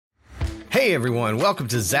Hey everyone, welcome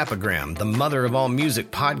to Zappagram, the mother of all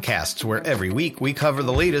music podcasts, where every week we cover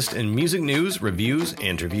the latest in music news, reviews,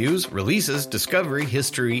 interviews, releases, discovery,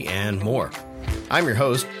 history, and more. I'm your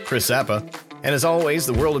host, Chris Zappa, and as always,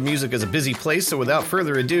 the world of music is a busy place, so without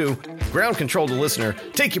further ado, ground control to listener,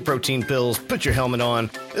 take your protein pills, put your helmet on.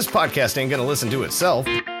 This podcast ain't gonna listen to itself.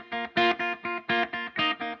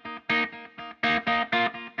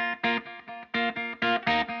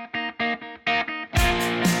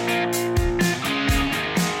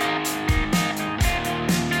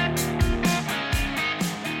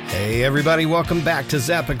 Hey everybody, welcome back to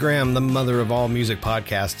Zappagram, the mother of all music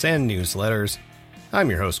podcasts and newsletters. I'm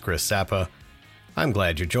your host, Chris Zappa. I'm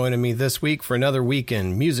glad you're joining me this week for another week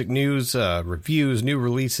in music news, reviews, new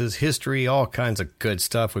releases, history, all kinds of good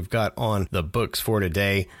stuff we've got on the books for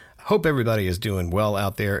today. Hope everybody is doing well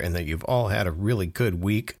out there and that you've all had a really good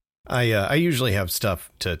week. I usually have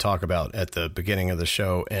stuff to talk about at the beginning of the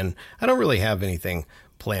show, and I don't really have anything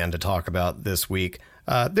planned to talk about this week.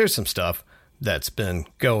 There's some stuff that's been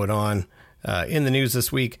going on in the news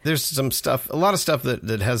this week. There's some stuff, a lot of stuff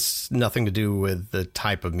that has nothing to do with the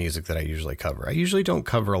type of music that I usually cover. I usually don't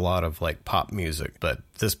cover a lot of like pop music, but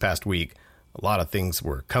this past week, a lot of things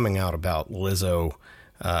were coming out about Lizzo.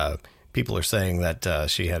 People are saying that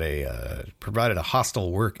she had provided a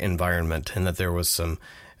hostile work environment and that there was some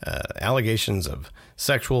allegations of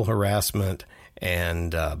sexual harassment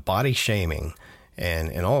and body shaming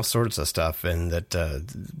and all sorts of stuff, and that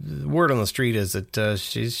the word on the street is that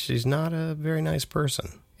she's not a very nice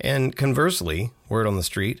person. And conversely, word on the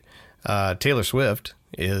street, Taylor Swift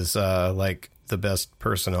is like the best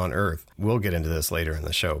person on earth. We'll get into this later in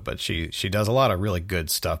the show, but she does a lot of really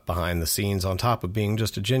good stuff behind the scenes on top of being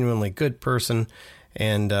just a genuinely good person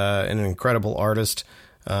and an incredible artist,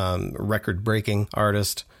 record-breaking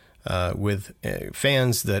artist. With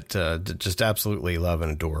fans that just absolutely love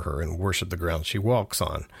and adore her and worship the ground she walks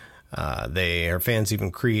on. Her fans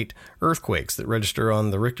even create earthquakes that register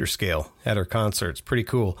on the Richter scale at her concerts. Pretty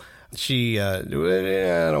cool. I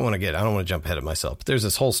don't want to jump ahead of myself, but there's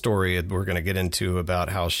this whole story we're going to get into about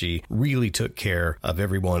how she really took care of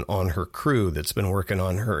everyone on her crew that's been working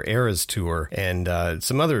on her Eras tour, and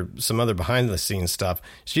some other behind the scenes stuff.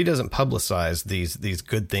 She doesn't publicize these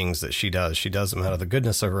good things that she does. She does them out of the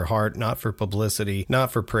goodness of her heart, not for publicity, not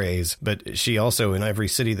for praise, but she also, in every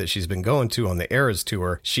city that she's been going to on the Eras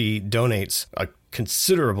tour, she donates a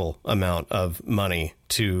considerable amount of money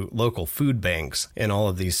to local food banks in all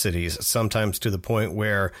of these cities, sometimes to the point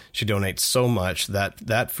where she donates so much that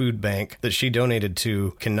that food bank that she donated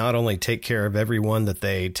to can not only take care of everyone that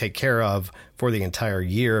they take care of for the entire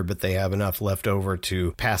year, but they have enough left over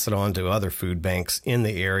to pass it on to other food banks in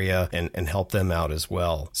the area and help them out as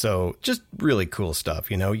well. So just really cool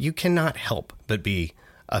stuff. You know, you cannot help but be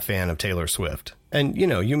a fan of Taylor Swift. And, you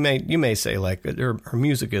know, you may say, like, her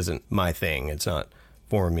music isn't my thing. It's not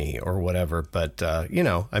for me or whatever. But, you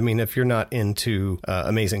know, I mean, if you're not into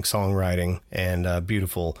amazing songwriting and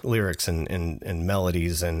beautiful lyrics and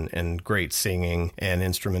melodies and great singing and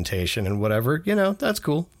instrumentation and whatever, you know, that's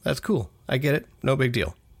cool. That's cool. I get it. No big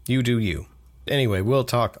deal. You do you. Anyway, we'll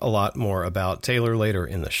talk a lot more about Taylor later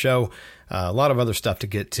in the show. A lot of other stuff to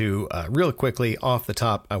get to. Real quickly, off the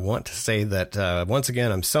top, I want to say that, once again,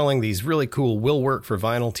 I'm selling these really cool Will Work for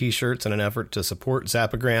Vinyl t-shirts in an effort to support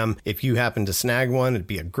Zappagram. If you happen to snag one, it'd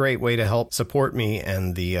be a great way to help support me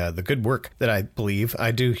and the good work that I believe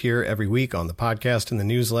I do here every week on the podcast and the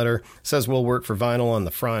newsletter. It says Will Work for Vinyl on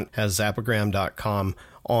the front, has zappagram.com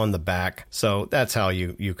on the back. So that's how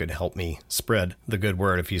you could help me spread the good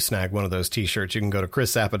word. If you snag one of those t-shirts, you can go to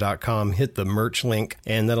chriszappa.com, hit the merch link,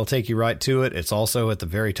 and that'll take you right to it. It's also at the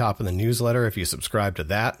very top of the newsletter if you subscribe to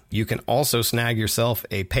that. You can also snag yourself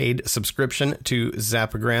a paid subscription to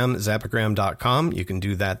Zappagram, zappagram.com. You can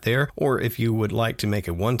do that there. Or if you would like to make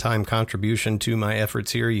a one-time contribution to my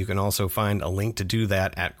efforts here, you can also find a link to do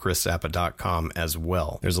that at chriszappa.com as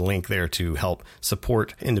well. There's a link there to help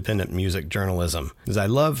support independent music journalism. Because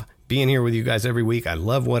I love being here with you guys every week. I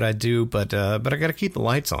love what I do, but I got to keep the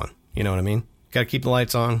lights on. You know what I mean? Got to keep the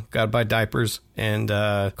lights on. Got to buy diapers and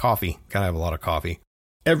coffee. Got to have a lot of coffee.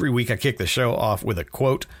 Every week I kick the show off with a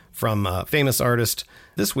quote from a famous artist.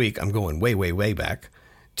 This week I'm going way, way, way back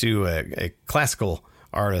to a classical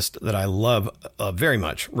artist that I love very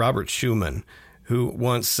much, Robert Schumann, who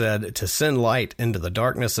once said, "To send light into the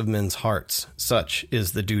darkness of men's hearts, such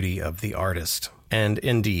is the duty of the artist." And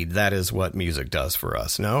indeed, that is what music does for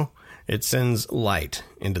us, no? It sends light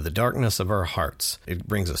into the darkness of our hearts. It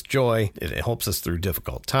brings us joy. It helps us through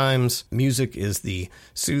difficult times. Music is the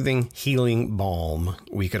soothing, healing balm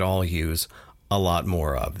we could all use a lot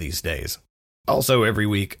more of these days. Also, every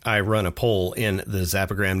week, I run a poll in the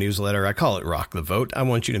Zappagram newsletter. I call it Rock the Vote. I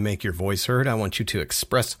want you to make your voice heard. I want you to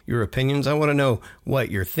express your opinions. I want to know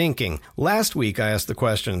what you're thinking. Last week, I asked the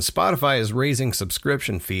question, Spotify is raising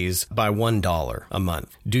subscription fees by $1 a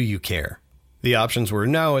month. Do you care? The options were,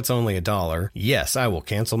 no, it's only $1. Yes, I will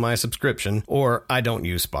cancel my subscription, or I don't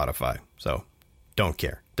use Spotify. So, don't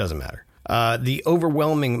care. Doesn't matter. The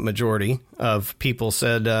overwhelming majority of people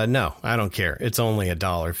said, no, I don't care. It's only $1.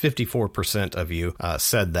 54% of you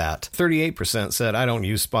said that. 38% said, I don't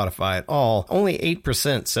use Spotify at all. Only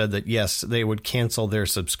 8% said that, yes, they would cancel their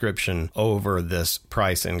subscription over this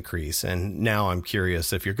price increase. And now I'm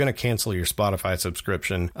curious, if you're going to cancel your Spotify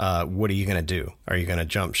subscription, what are you going to do? Are you going to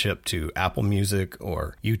jump ship to Apple Music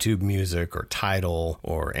or YouTube Music or Tidal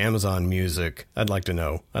or Amazon Music? I'd like to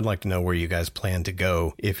know. I'd like to know where you guys plan to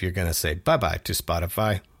go if you're going to say bye-bye to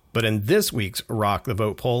Spotify. But in this week's Rock the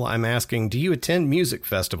Vote poll, I'm asking, do you attend music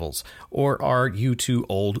festivals, or are you too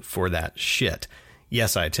old for that shit?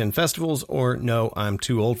 Yes, I attend festivals, or no, I'm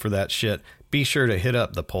too old for that shit. Be sure to hit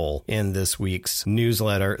up the poll in this week's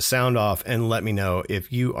newsletter, sound off, and let me know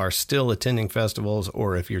if you are still attending festivals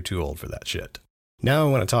or if you're too old for that shit. Now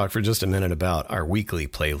I want to talk for just a minute about our weekly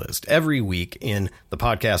playlist. Every week in the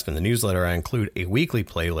podcast and the newsletter, I include a weekly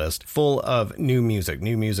playlist full of new music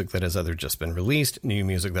that has either just been released, new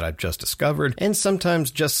music that I've just discovered, and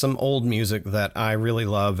sometimes just some old music that I really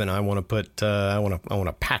love and I want to put, I want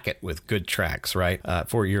to pack it with good tracks, right,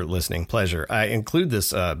 for your listening pleasure. I include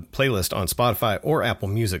this playlist on Spotify or Apple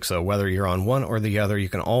Music, so whether you're on one or the other, you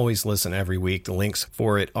can always listen every week. The links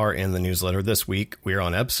for it are in the newsletter. This week, we are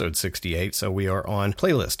on episode 68, so we are on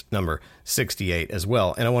playlist number 68 as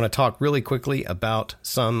well. And I want to talk really quickly about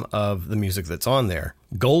some of the music that's on there.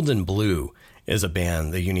 Golden Blue is a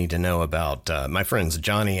band that you need to know about. My friends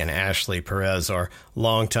Johnny and Ashley Perez are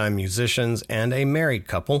longtime musicians and a married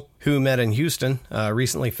couple who met in Houston,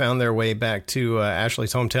 recently found their way back to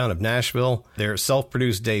Ashley's hometown of Nashville. Their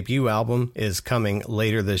self-produced debut album is coming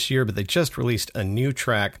later this year, but they just released a new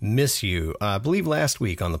track, Miss You. I believe last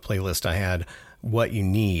week on the playlist I had What You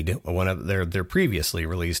Need, one of their previously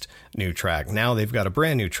released new track. Now they've got a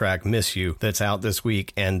brand new track, Miss You, that's out this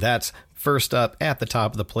week, and that's first up at the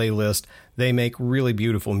top of the playlist. They make really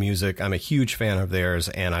beautiful music. I'm a huge fan of theirs,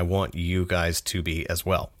 and I want you guys to be as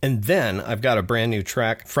well. And then I've got a brand new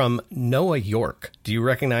track from Noah York. Do you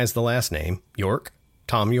recognize the last name? York?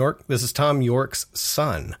 Tom York? This is Tom York's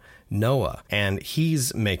son, Noah, and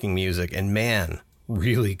he's making music, and man,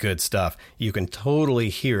 really good stuff. You can totally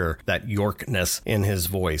hear that Yorkness in his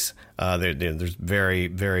voice. There's very,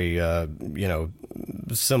 very,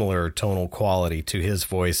 similar tonal quality to his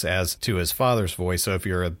voice as to his father's voice. So if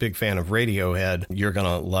you're a big fan of Radiohead, you're going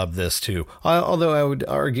to love this too. Although I would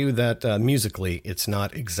argue that musically, it's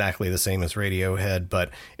not exactly the same as Radiohead, but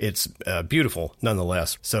it's beautiful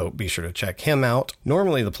nonetheless. So be sure to check him out.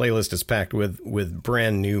 Normally the playlist is packed with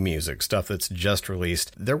brand new music, stuff that's just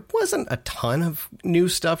released. There wasn't a ton of new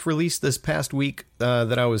stuff released this past week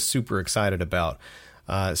that I was super excited about.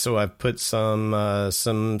 So I've put some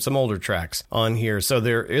older tracks on here. So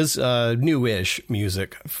there is newish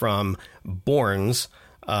music from Borns,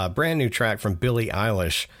 brand new track from Billie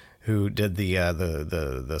Eilish, who did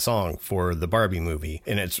the song for the Barbie movie,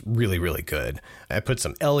 and it's really, really good. I put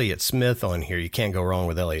some Elliott Smith on here. You can't go wrong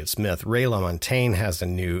with Elliott Smith. Ray LaMontagne has a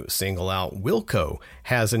new single out. Wilco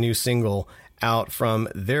has a new single out from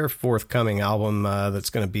their forthcoming album that's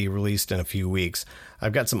going to be released in a few weeks.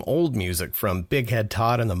 I've got some old music from Big Head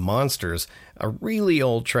Todd and the Monsters, a really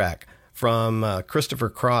old track from Christopher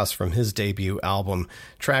Cross from his debut album,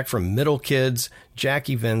 track from Middle Kids,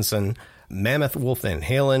 Jackie Vinson, Mammoth Wolf Van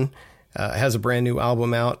Halen has a brand new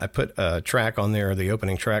album out. I put a track on there, the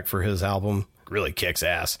opening track for his album, really kicks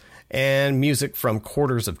ass. And music from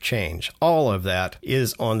Quarters of Change. All of that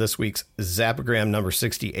is on this week's Zappagram number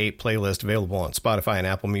 68 playlist, available on Spotify and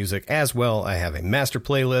Apple Music. As well, I have a master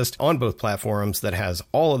playlist on both platforms that has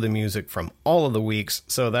all of the music from all of the weeks.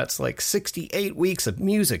 So that's like 68 weeks of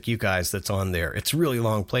music, you guys, that's on there. It's a really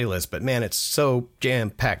long playlist, but man, it's so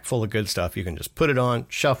jam-packed full of good stuff. You can just put it on,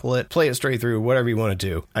 shuffle it, play it straight through, whatever you want to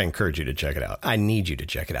do. I encourage you to check it out. I need you to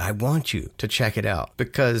check it out. I want you to check it out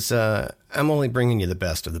because I'm only bringing you the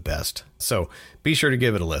best of the best. So be sure to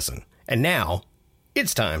give it a listen. And now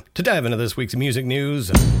it's time to dive into this week's music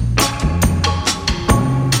news.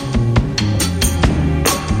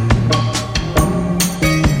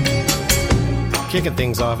 Kicking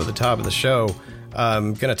things off at the top of the show,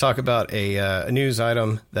 I'm going to talk about a news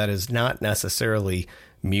item that is not necessarily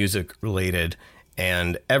music related,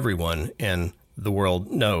 and everyone in the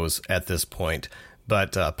world knows at this point.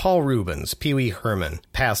 But Paul Rubens, Pee Wee Herman,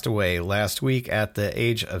 passed away last week at the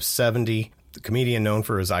age of 70. The comedian, known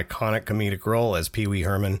for his iconic comedic role as Pee Wee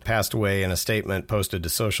Herman, passed away. In a statement posted to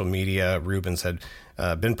social media, Rubens had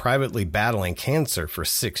been privately battling cancer for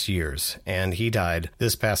 6 years, and he died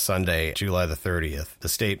this past Sunday, July the 30th. The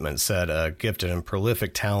statement said, "A gifted and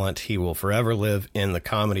prolific talent, he will forever live in the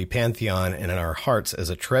comedy pantheon and in our hearts as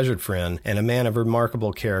a treasured friend and a man of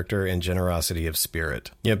remarkable character and generosity of spirit."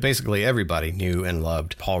 Yeah, basically everybody knew and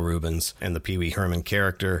loved Paul Rubens and the Pee Wee Herman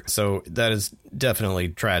character, so that is definitely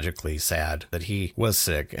tragically sad that he was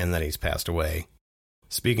sick and that he's passed away.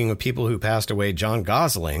 Speaking of people who passed away, John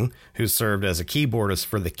Gosling, who served as a keyboardist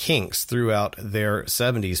for the Kinks throughout their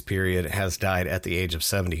 70s period, has died at the age of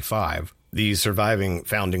 75. The surviving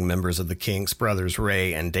founding members of the Kinks, brothers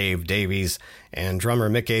Ray and Dave Davies, and drummer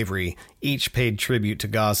Mick Avery, each paid tribute to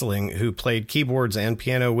Gosling, who played keyboards and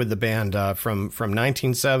piano with the band from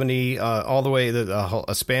 1970 all the way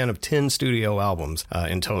a span of 10 studio albums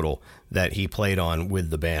in total that he played on with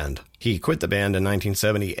the band. He quit the band in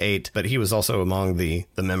 1978, but he was also among the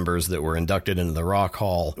members that were inducted into the Rock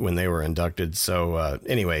Hall when they were inducted. So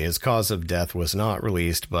anyway, his cause of death was not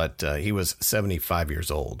released, but he was 75 years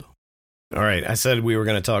old. All right, I said we were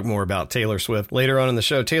going to talk more about Taylor Swift. Later on in the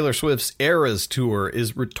show, Taylor Swift's Eras Tour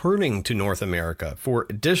is returning to North America for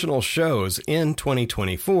additional shows in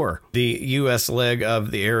 2024. The U.S. leg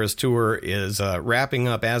of the Eras Tour is wrapping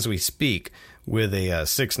up as we speak, with a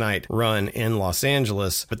 6-night run in Los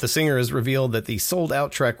Angeles, but the singer has revealed that the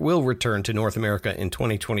sold-out trek will return to North America in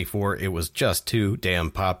 2024. It was just too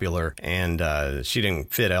damn popular, and she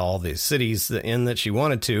didn't fit all the cities in that she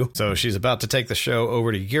wanted to, so she's about to take the show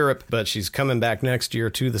over to Europe, but she's coming back next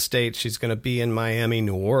year to the States. She's going to be in Miami,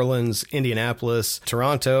 New Orleans, Indianapolis,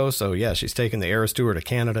 Toronto, so yeah, she's taking the Eras Tour to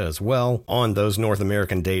Canada as well. On those North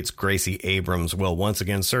American dates, Gracie Abrams will once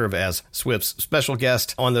again serve as Swift's special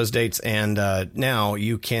guest on those dates, and now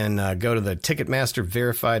you can go to the Ticketmaster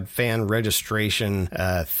verified fan registration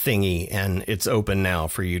thingy, and it's open now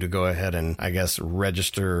for you to go ahead and, I guess,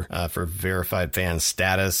 register for verified fan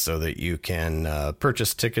status so that you can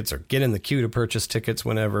purchase tickets or get in the queue to purchase tickets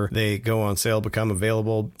whenever they go on sale, become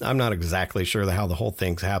available. I'm not exactly sure how the whole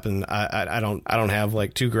thing's happened. I don't have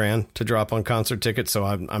like $2,000 to drop on concert tickets, so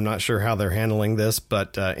I'm not sure how they're handling this.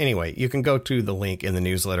 But anyway, you can go to the link in the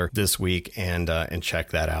newsletter this week and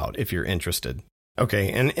check that out if you're interested.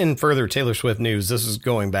 Okay, and in further Taylor Swift news, this is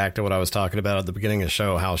going back to what I was talking about at the beginning of the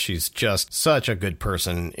show, how she's just such a good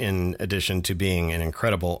person in addition to being an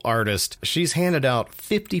incredible artist. She's handed out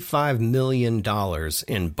 $55 million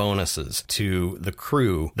in bonuses to the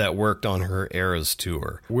crew that worked on her Eras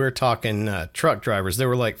Tour. We're talking truck drivers. There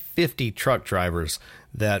were like 50 truck drivers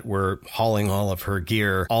that were hauling all of her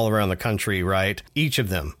gear all around the country, right? Each of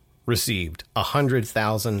them received a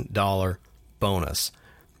 $100,000 bonus.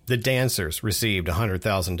 The dancers received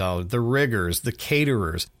 $100,000. The riggers, the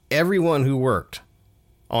caterers, everyone who worked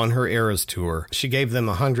on her Eras Tour, she gave them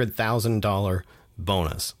a $100,000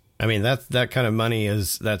 bonus. I mean, that kind of money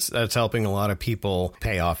that's helping a lot of people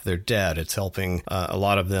pay off their debt. It's helping a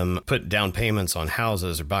lot of them put down payments on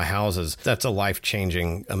houses or buy houses. That's a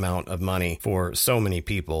life-changing amount of money for so many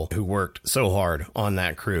people who worked so hard on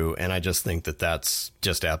that crew. And I just think that that's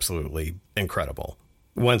just absolutely incredible.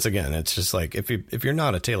 Once again, it's just like, if you're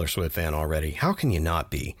not a Taylor Swift fan already, how can you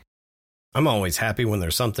not be? I'm always happy when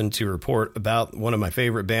there's something to report about one of my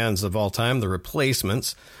favorite bands of all time, The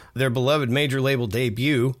Replacements. Their beloved major label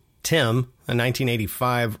debut, Tim, a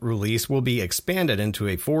 1985 release, will be expanded into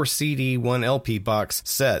a 4-CD, 1-LP box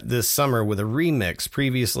set this summer with a remix,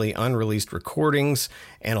 previously unreleased recordings,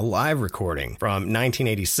 and a live recording from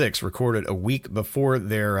 1986 recorded a week before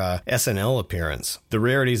their SNL appearance. The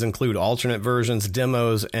rarities include alternate versions,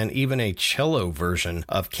 demos, and even a cello version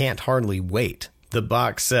of Can't Hardly Wait. The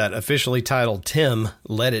box set, officially titled Tim,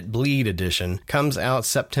 Let It Bleed Edition, comes out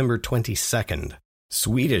September 22nd.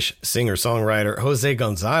 Swedish singer-songwriter Jose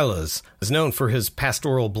Gonzalez is known for his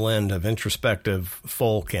pastoral blend of introspective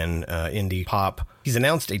folk and indie pop. He's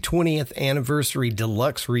announced a 20th anniversary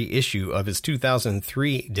deluxe reissue of his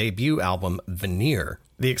 2003 debut album, Veneer.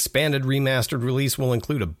 The expanded remastered release will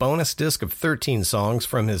include a bonus disc of 13 songs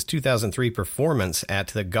from his 2003 performance at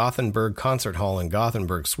the Gothenburg Concert Hall in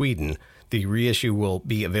Gothenburg, Sweden. The reissue will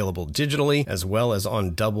be available digitally as well as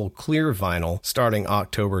on double clear vinyl starting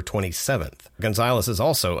October 27th. Gonzalez has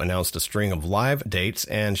also announced a string of live dates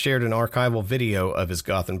and shared an archival video of his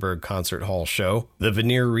Gothenburg Concert Hall show. The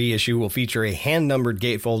Veneer reissue will feature a hand-numbered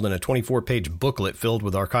gatefold and a 24-page booklet filled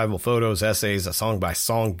with archival photos, essays, a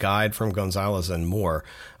song-by-song guide from Gonzalez, and more.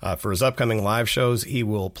 For his upcoming live shows, he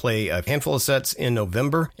will play a handful of sets in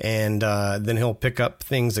November, and then he'll pick up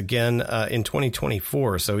things again in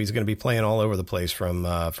 2024. So he's going to be playing all over the place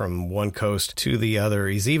from one coast to the other.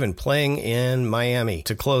 He's even playing in Miami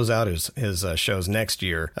to close out his shows next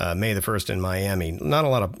year, May the 1st in Miami. Not a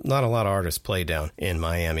lot of artists play down in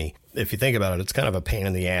Miami. If you think about it, it's kind of a pain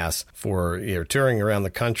in the ass for you're touring around the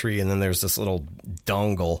country, and then there's this little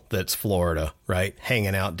dongle that's Florida, right?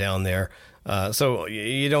 Hanging out down there. So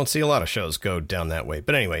you don't see a lot of shows go down that way.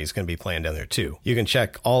 But anyway, he's going to be playing down there too. You can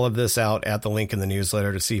check all of this out at the link in the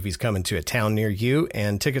newsletter to see if he's coming to a town near you,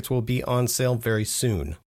 and tickets will be on sale very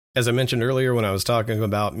soon. As I mentioned earlier when I was talking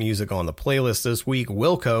about music on the playlist this week,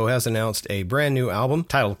 Wilco has announced a brand new album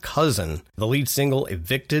titled Cousin. The lead single,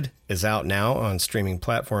 Evicted, is out now on streaming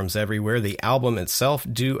platforms everywhere. The album itself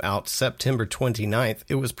due out September 29th.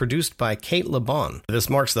 It was produced by Kate LeBon. This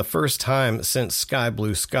marks the first time since Sky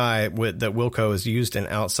Blue Sky that Wilco has used an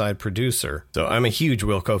outside producer. So I'm a huge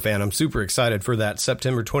Wilco fan. I'm super excited for that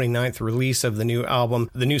September 29th release of the new album.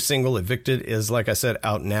 The new single, Evicted, is, like I said,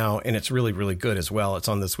 out now, and it's really, really good as well. It's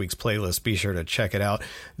on this week's playlist. Be sure to check it out.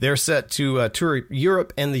 They're set to tour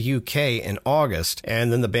Europe and the UK in August,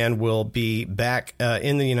 and then the band will be back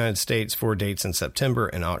in the United States for dates in September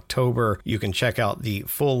and October. You can check out the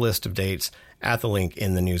full list of dates at the link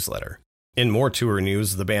in the newsletter. In more tour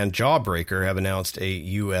news, the band Jawbreaker have announced a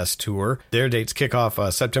U.S. tour. Their dates kick off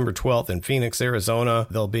September 12th in Phoenix, Arizona.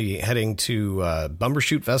 They'll be heading to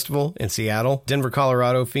Bumbershoot Festival in Seattle, Denver,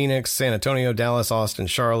 Colorado, Phoenix, San Antonio, Dallas, Austin,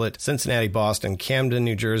 Charlotte, Cincinnati, Boston, Camden,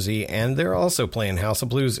 New Jersey, and they're also playing House of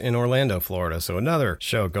Blues in Orlando, Florida. So another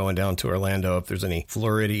show going down to Orlando if there's any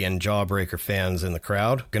Floridian Jawbreaker fans in the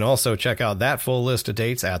crowd. You can also check out that full list of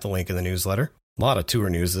dates at the link in the newsletter. A lot of tour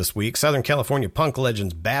news this week. Southern California punk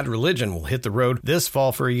legends Bad Religion will hit the road this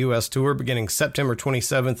fall for a U.S. tour beginning September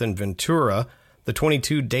 27th in Ventura. The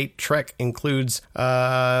 22-date trek includes,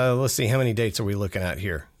 let's see, how many dates are we looking at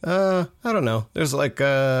here? I don't know. There's like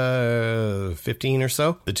 15 or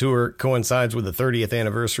so. The tour coincides with the 30th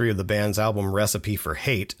anniversary of the band's album Recipe for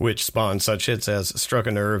Hate, which spawned such hits as Struck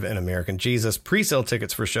a Nerve and American Jesus. Pre-sale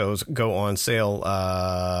tickets for shows go on sale.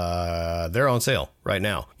 They're on sale right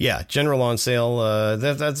now. Yeah, general on sale.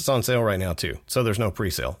 That's on sale right now too. So there's no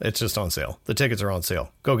pre-sale. It's just on sale. The tickets are on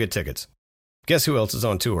sale. Go get tickets. Guess who else is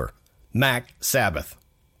on tour? Mac Sabbath.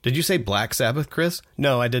 Did you say Black Sabbath, Chris?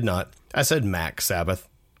 No, I did not. I said Mac Sabbath.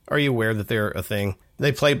 Are you aware that they're a thing?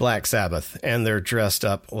 They play Black Sabbath, and they're dressed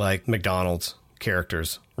up like McDonald's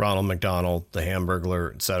characters. Ronald McDonald, the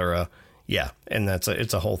Hamburglar, etc. Yeah, and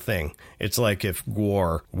it's a whole thing. It's like if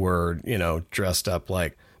Gwar were, dressed up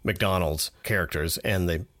like McDonald's characters, and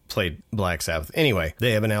they played Black Sabbath. Anyway,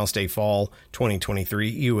 they have announced a fall 2023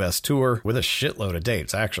 U.S. tour with a shitload of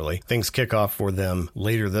dates, actually. Things kick off for them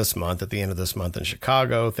later this month, at the end of this month in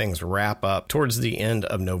Chicago. Things wrap up towards the end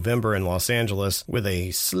of November in Los Angeles with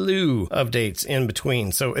a slew of dates in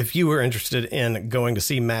between. So if you are interested in going to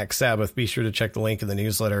see Mac Sabbath, be sure to check the link in the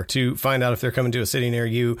newsletter to find out if they're coming to a city near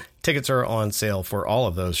you. Tickets are on sale for all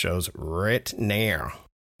of those shows right now.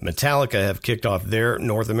 Metallica have kicked off their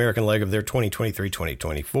North American leg of their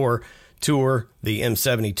 2023-2024 tour, the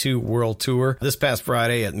M72 World Tour, this past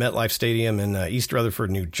Friday at MetLife Stadium in East Rutherford,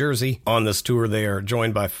 New Jersey. On this tour, they are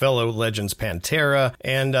joined by fellow legends Pantera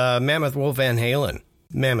and Mammoth Wolf Van Halen.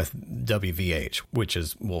 Mammoth WVH, which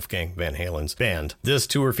is Wolfgang Van Halen's band. This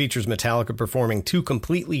tour features Metallica performing two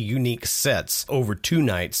completely unique sets over 2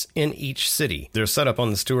 nights in each city. Their setup on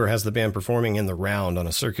this tour has the band performing in the round on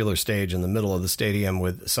a circular stage in the middle of the stadium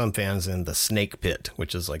with some fans in the snake pit,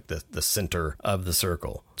 which is like the center of the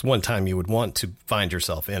circle. It's one time you would want to find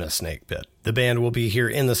yourself in a snake pit. The band will be here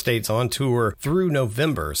in the States on tour through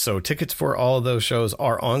November, so tickets for all of those shows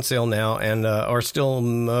are on sale now and are still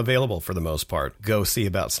available for the most part. Go see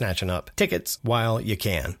about snatching up tickets while you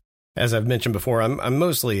can. As I've mentioned before, I'm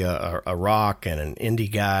mostly a rock and an indie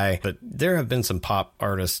guy, but there have been some pop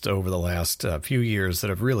artists over the last few years that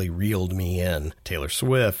have really reeled me in. Taylor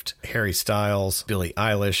Swift, Harry Styles, Billie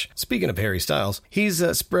Eilish. Speaking of Harry Styles, he's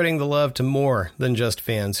spreading the love to more than just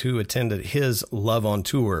fans who attended his Love on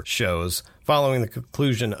Tour shows. Following the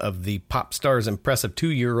conclusion of the pop star's impressive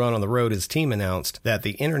 2-year run on the road, his team announced that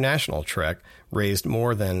the international trek raised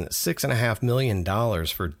more than $6.5 million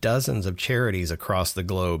for dozens of charities across the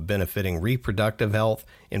globe, benefiting reproductive health,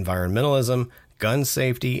 environmentalism, gun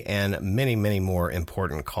safety, and many, many more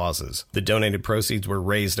important causes. The donated proceeds were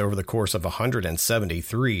raised over the course of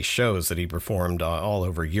 173 shows that he performed all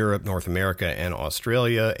over Europe, North America, and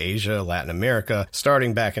Australia, Asia, Latin America,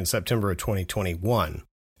 starting back in September of 2021.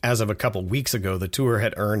 As of a couple weeks ago, the tour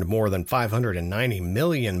had earned more than 590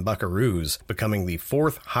 million buckaroos, becoming the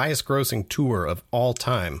fourth highest-grossing tour of all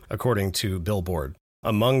time, according to Billboard.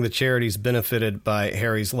 Among the charities benefited by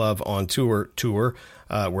Harry's Love on Tour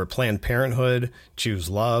were Planned Parenthood, Choose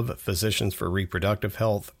Love, Physicians for Reproductive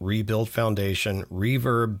Health, Rebuild Foundation,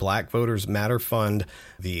 Reverb, Black Voters Matter Fund,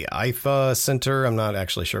 the IFA Center, I'm not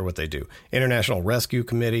actually sure what they do, International Rescue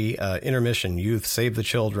Committee, Intermission Youth, Save the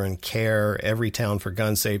Children, CARE, Every Town for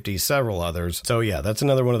Gun Safety, several others. So yeah, that's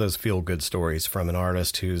another one of those feel-good stories from an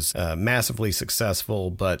artist who's massively successful,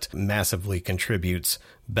 but massively contributes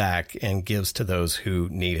back and gives to those who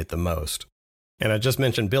need it the most. And I just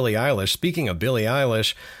mentioned Billie Eilish. Speaking of Billie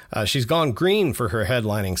Eilish, she's gone green for her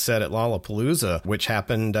headlining set at Lollapalooza, which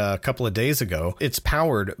happened a couple of days ago. It's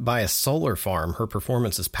powered by a solar farm. Her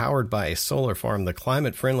performance is powered by a solar farm. The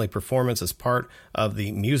climate-friendly performance is part of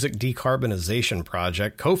the Music Decarbonization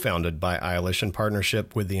Project, co-founded by Eilish in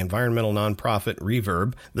partnership with the environmental nonprofit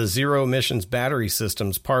Reverb. The zero-emissions battery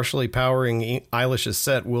systems partially powering Eilish's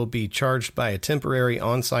set will be charged by a temporary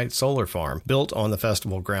on-site solar farm built on the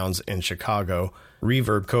festival grounds in Chicago.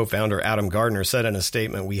 Reverb co-founder Adam Gardner said in a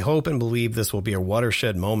statement, "We hope and believe this will be a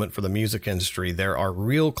watershed moment for the music industry. There are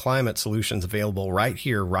real climate solutions available right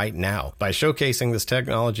here, right now. By showcasing this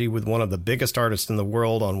technology with one of the biggest artists in the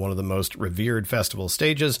world on one of the most revered festival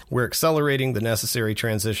stages, we're accelerating the necessary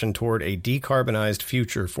transition toward a decarbonized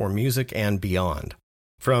future for music and beyond."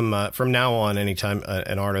 From now on, anytime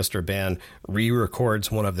an artist or band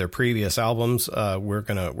re-records one of their previous albums, we're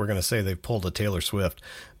gonna say they've pulled a Taylor Swift.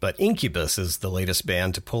 But Incubus is the latest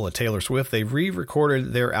band to pull a Taylor Swift. They've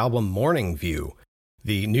re-recorded their album Morning View.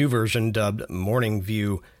 The new version, dubbed Morning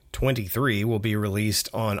View 23, will be released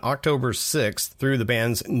on October 6th through the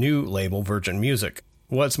band's new label, Virgin Music.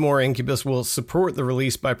 What's more, Incubus will support the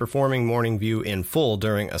release by performing Morning View in full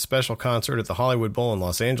during a special concert at the Hollywood Bowl in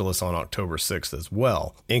Los Angeles on October 6th as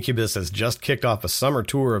well. Incubus has just kicked off a summer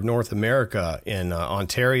tour of North America in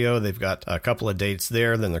Ontario. They've got a couple of dates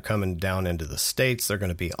there, then they're coming down into the States. They're going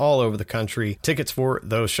to be all over the country. Tickets for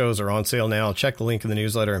those shows are on sale now. Check the link in the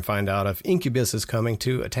newsletter and find out if Incubus is coming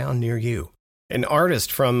to a town near you. An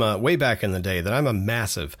artist from way back in the day that I'm a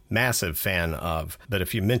massive, massive fan of. But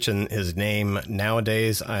if you mention his name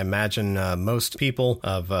nowadays, I imagine most people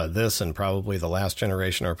of this and probably the last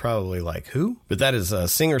generation are probably like, who? But that is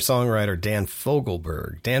singer-songwriter Dan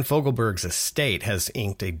Fogelberg. Dan Fogelberg's estate has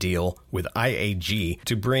inked a deal with IAG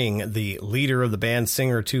to bring the leader of the band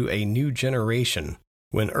singer to a new generation.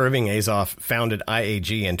 When Irving Azoff founded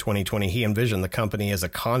IAG in 2020, he envisioned the company as a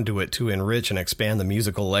conduit to enrich and expand the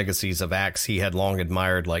musical legacies of acts he had long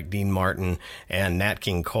admired like Dean Martin and Nat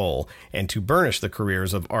King Cole, and to burnish the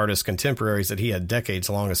careers of artists contemporaries that he had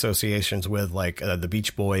decades-long associations with like the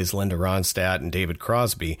Beach Boys, Linda Ronstadt, and David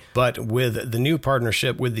Crosby. But with the new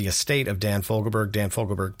partnership with the estate of Dan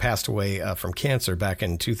Fogelberg passed away from cancer back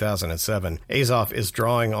in 2007. Azoff is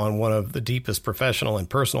drawing on one of the deepest professional and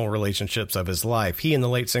personal relationships of his life. He and the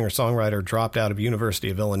late singer-songwriter dropped out of University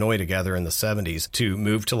of Illinois together in the 70s to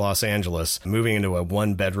move to Los Angeles, moving into a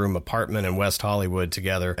one-bedroom apartment in West Hollywood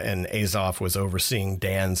together, and Azoff was overseeing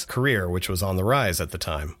Dan's career, which was on the rise at the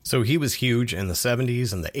time. So he was huge in the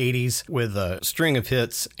 70s and the 80s with a string of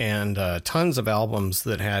hits and tons of albums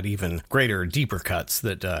that had even greater, deeper cuts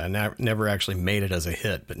that never actually made it as a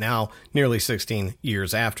hit. But now, nearly 16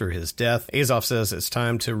 years after his death, Azoff says it's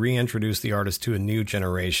time to reintroduce the artist to a new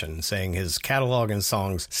generation, saying his catalog and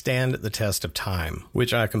songs stand the test of time,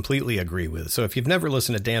 which I completely agree with. So if you've never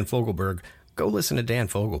listened to Dan Fogelberg, go listen to Dan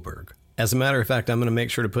Fogelberg. As a matter of fact, I'm going to make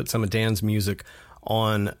sure to put some of Dan's music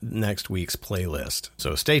on next week's playlist.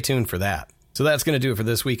 So stay tuned for that. So that's going to do it for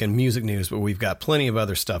this week in music news, but we've got plenty of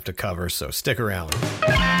other stuff to cover, so stick around.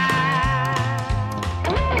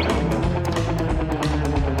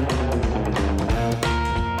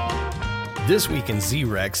 This week in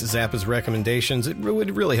Z-Rex, Zappa's recommendations. It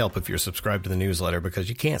would really help if you're subscribed to the newsletter because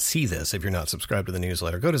you can't see this if you're not subscribed to the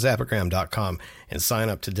newsletter. Go to zappagram.com and sign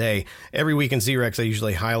up today. Every week in Z-Rex, I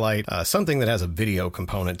usually highlight something that has a video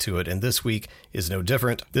component to it, and this week is no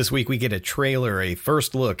different. This week we get a trailer, a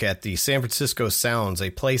first look at the San Francisco Sounds, a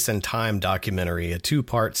Place and Time documentary, a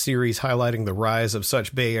two-part series highlighting the rise of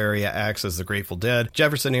such Bay Area acts as the Grateful Dead,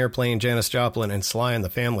 Jefferson Airplane, Janis Joplin, and Sly and the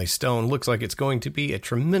Family Stone. Looks like it's going to be a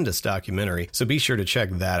tremendous documentary, so be sure to check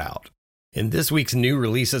that out. In this week's new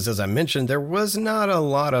releases, as I mentioned, there was not a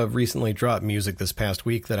lot of recently dropped music this past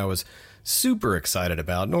week that I was super excited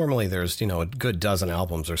about. Normally there's, a good dozen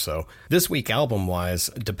albums or so. This week, album-wise,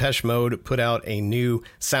 Depeche Mode put out a new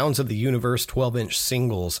Sounds of the Universe 12-inch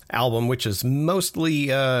singles album, which is mostly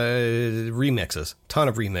remixes, ton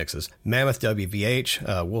of remixes. Mammoth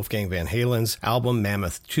WVH, Wolfgang Van Halen's album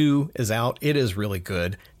Mammoth 2 is out. It is really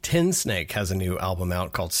good. Tin Snake has a new album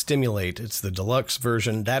out called Stimulate. It's the deluxe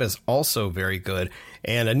version. That is also very good.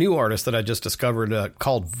 And a new artist that I just discovered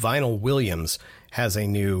called Vinyl Williams has a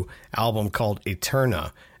new album called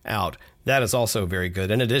Eterna out. That is also very good.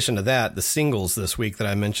 In addition to that, the singles this week that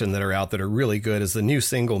I mentioned that are out that are really good is the new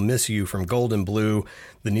single Miss You from Golden Blue,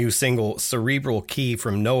 the new single Cerebral Key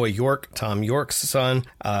from Noah York, Tom York's son,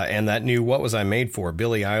 and that new What Was I Made For,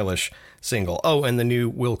 Billie Eilish single. Oh, and the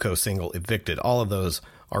new Wilco single, Evicted. All of those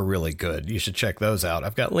are really good. You should check those out.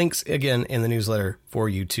 I've got links again in the newsletter for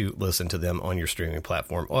you to listen to them on your streaming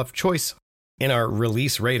platform of choice. In our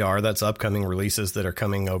release radar, that's upcoming releases that are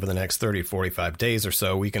coming over the next 30 to 45 days or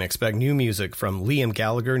so, we can expect new music from Liam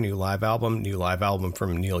Gallagher, new live album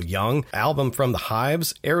from Neil Young, album from The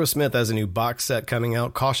Hives, Aerosmith has a new box set coming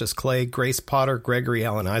out, Cautious Clay, Grace Potter, Gregory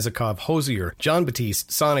Alan Isakov, Hosier, John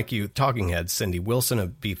Batiste, Sonic Youth, Talking Heads, Cindy Wilson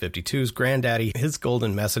of B-52's, Granddaddy, His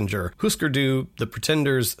Golden Messenger, Husker Du, The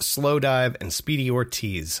Pretenders, Slow Dive, and Speedy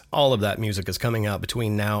Ortiz. All of that music is coming out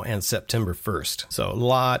between now and September 1st, so a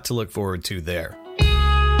lot to look forward to there.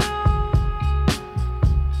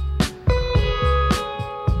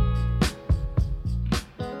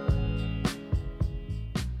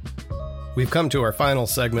 We've come to our final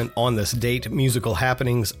segment on this date, musical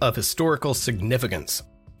happenings of historical significance.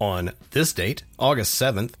 On this date, August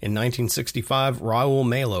 7th, in 1965, Raul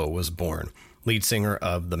Malo was born, lead singer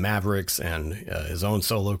of the Mavericks and his own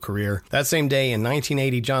solo career. That same day, in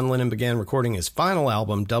 1980, John Lennon began recording his final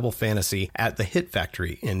album, Double Fantasy, at the Hit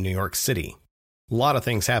Factory in New York City. A lot of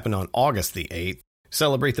things happened on August the 8th.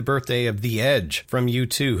 Celebrate the birthday of The Edge from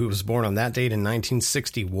U2, who was born on that date in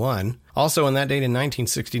 1961. Also on that date in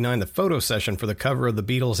 1969, the photo session for the cover of the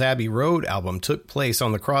Beatles' Abbey Road album took place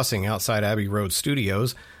on the Crossing outside Abbey Road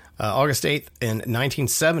Studios. August 8th, in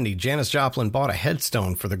 1970, Janis Joplin bought a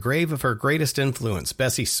headstone for the grave of her greatest influence,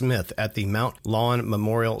 Bessie Smith, at the Mount Lawn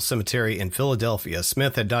Memorial Cemetery in Philadelphia.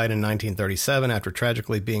 Smith had died in 1937 after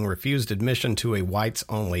tragically being refused admission to a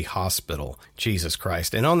whites-only hospital. Jesus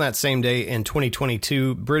Christ. And on that same day, in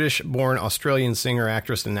 2022, British-born Australian singer,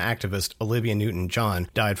 actress, and activist Olivia Newton-John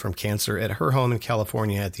died from cancer at her home in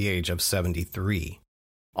California at the age of 73.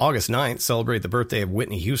 August 9th, celebrate the birthday of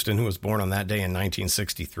Whitney Houston, who was born on that day in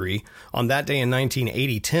 1963. On that day in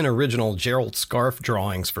 1980, 10 original Gerald Scarfe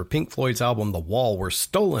drawings for Pink Floyd's album The Wall were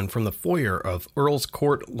stolen from the foyer of Earl's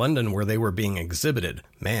Court, London, where they were being exhibited.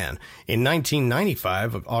 Man. In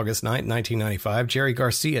 1995, August 9th, 1995, Jerry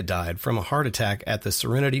Garcia died from a heart attack at the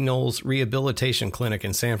Serenity Knolls Rehabilitation Clinic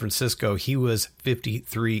in San Francisco. He was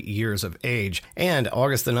 53 years of age. And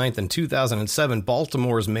August the 9th in 2007,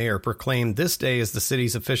 Baltimore's mayor proclaimed this day as the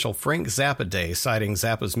city's official Frank Zappa Day, citing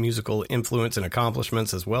Zappa's musical influence and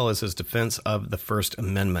accomplishments as well as his defense of the First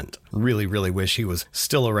Amendment. Really, really wish he was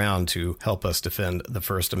still around to help us defend the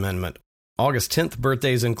First Amendment. August 10th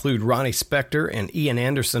birthdays include Ronnie Spector and Ian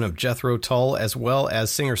Anderson of Jethro Tull, as well as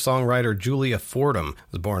singer-songwriter Julia Fordham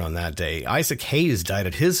was born on that day. Isaac Hayes died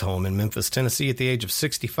at his home in Memphis, Tennessee at the age of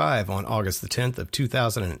 65 on August the 10th of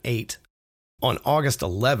 2008. On August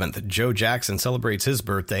 11th, Joe Jackson celebrates his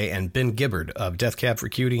birthday, and Ben Gibbard of Death Cab for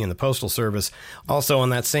Cutie and the Postal Service. Also on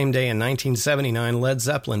that same day in 1979, Led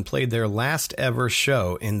Zeppelin played their last ever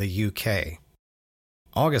show in the UK.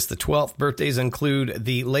 August the 12th birthdays include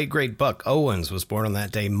the late great Buck Owens was born on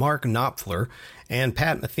that day, Mark Knopfler, and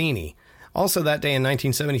Pat Metheny. Also that day in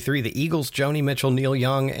 1973, the Eagles, Joni Mitchell, Neil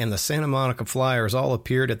Young, and the Santa Monica Flyers all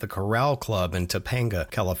appeared at the Corral Club in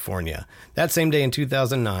Topanga, California. That same day in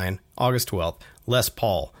 2009, August 12th, Les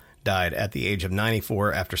Paul died at the age of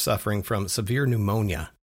 94 after suffering from severe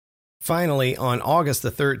pneumonia. Finally, on August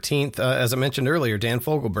the 13th, as I mentioned earlier, Dan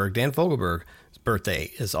Fogelberg. Dan Fogelberg's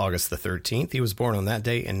birthday is August the 13th. He was born on that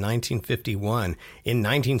day in 1951. In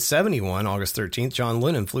 1971, August 13th, John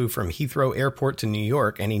Lennon flew from Heathrow Airport to New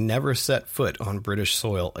York, and he never set foot on British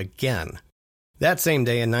soil again. That same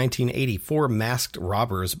day in 1984, masked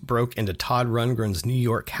robbers broke into Todd Rundgren's New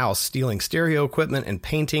York house, stealing stereo equipment and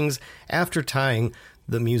paintings after tying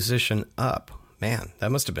the musician up. Man,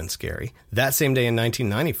 that must have been scary. That same day in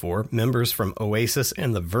 1994, members from Oasis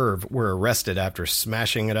and The Verve were arrested after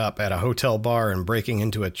smashing it up at a hotel bar and breaking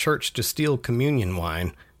into a church to steal communion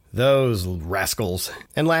wine. Those rascals.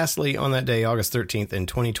 And lastly, on that day, August 13th in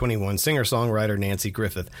 2021, singer-songwriter Nancy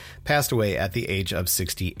Griffith passed away at the age of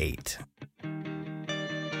 68.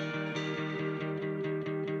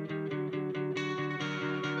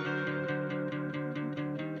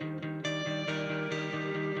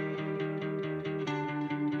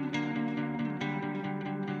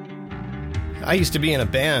 I used to be in a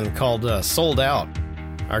band called Sold Out.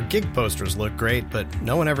 Our gig posters looked great, but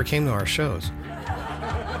no one ever came to our shows.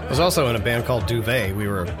 I was also in a band called Duvet. We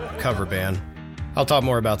were a cover band. I'll talk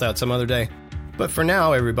more about that some other day. But for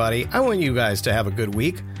now, everybody, I want you guys to have a good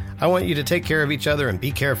week. I want you to take care of each other and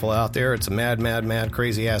be careful out there. It's a mad,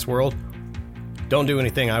 crazy-ass world. Don't do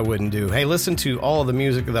anything I wouldn't do. Hey, listen to all of the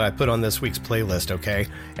music that I put on this week's playlist, okay?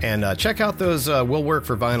 And check out those Will Work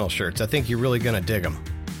for Vinyl shirts. I think you're really going to dig them.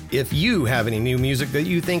 If you have any new music that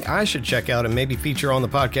you think I should check out and maybe feature on the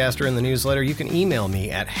podcast or in the newsletter, you can email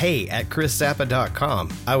me at hey@chriszappa.com.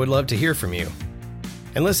 I would love to hear from you.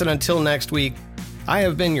 And listen, until next week, I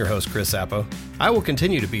have been your host, Chris Zappa. I will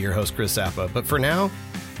continue to be your host, Chris Zappa. But for now,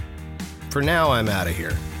 I'm out of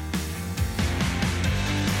here.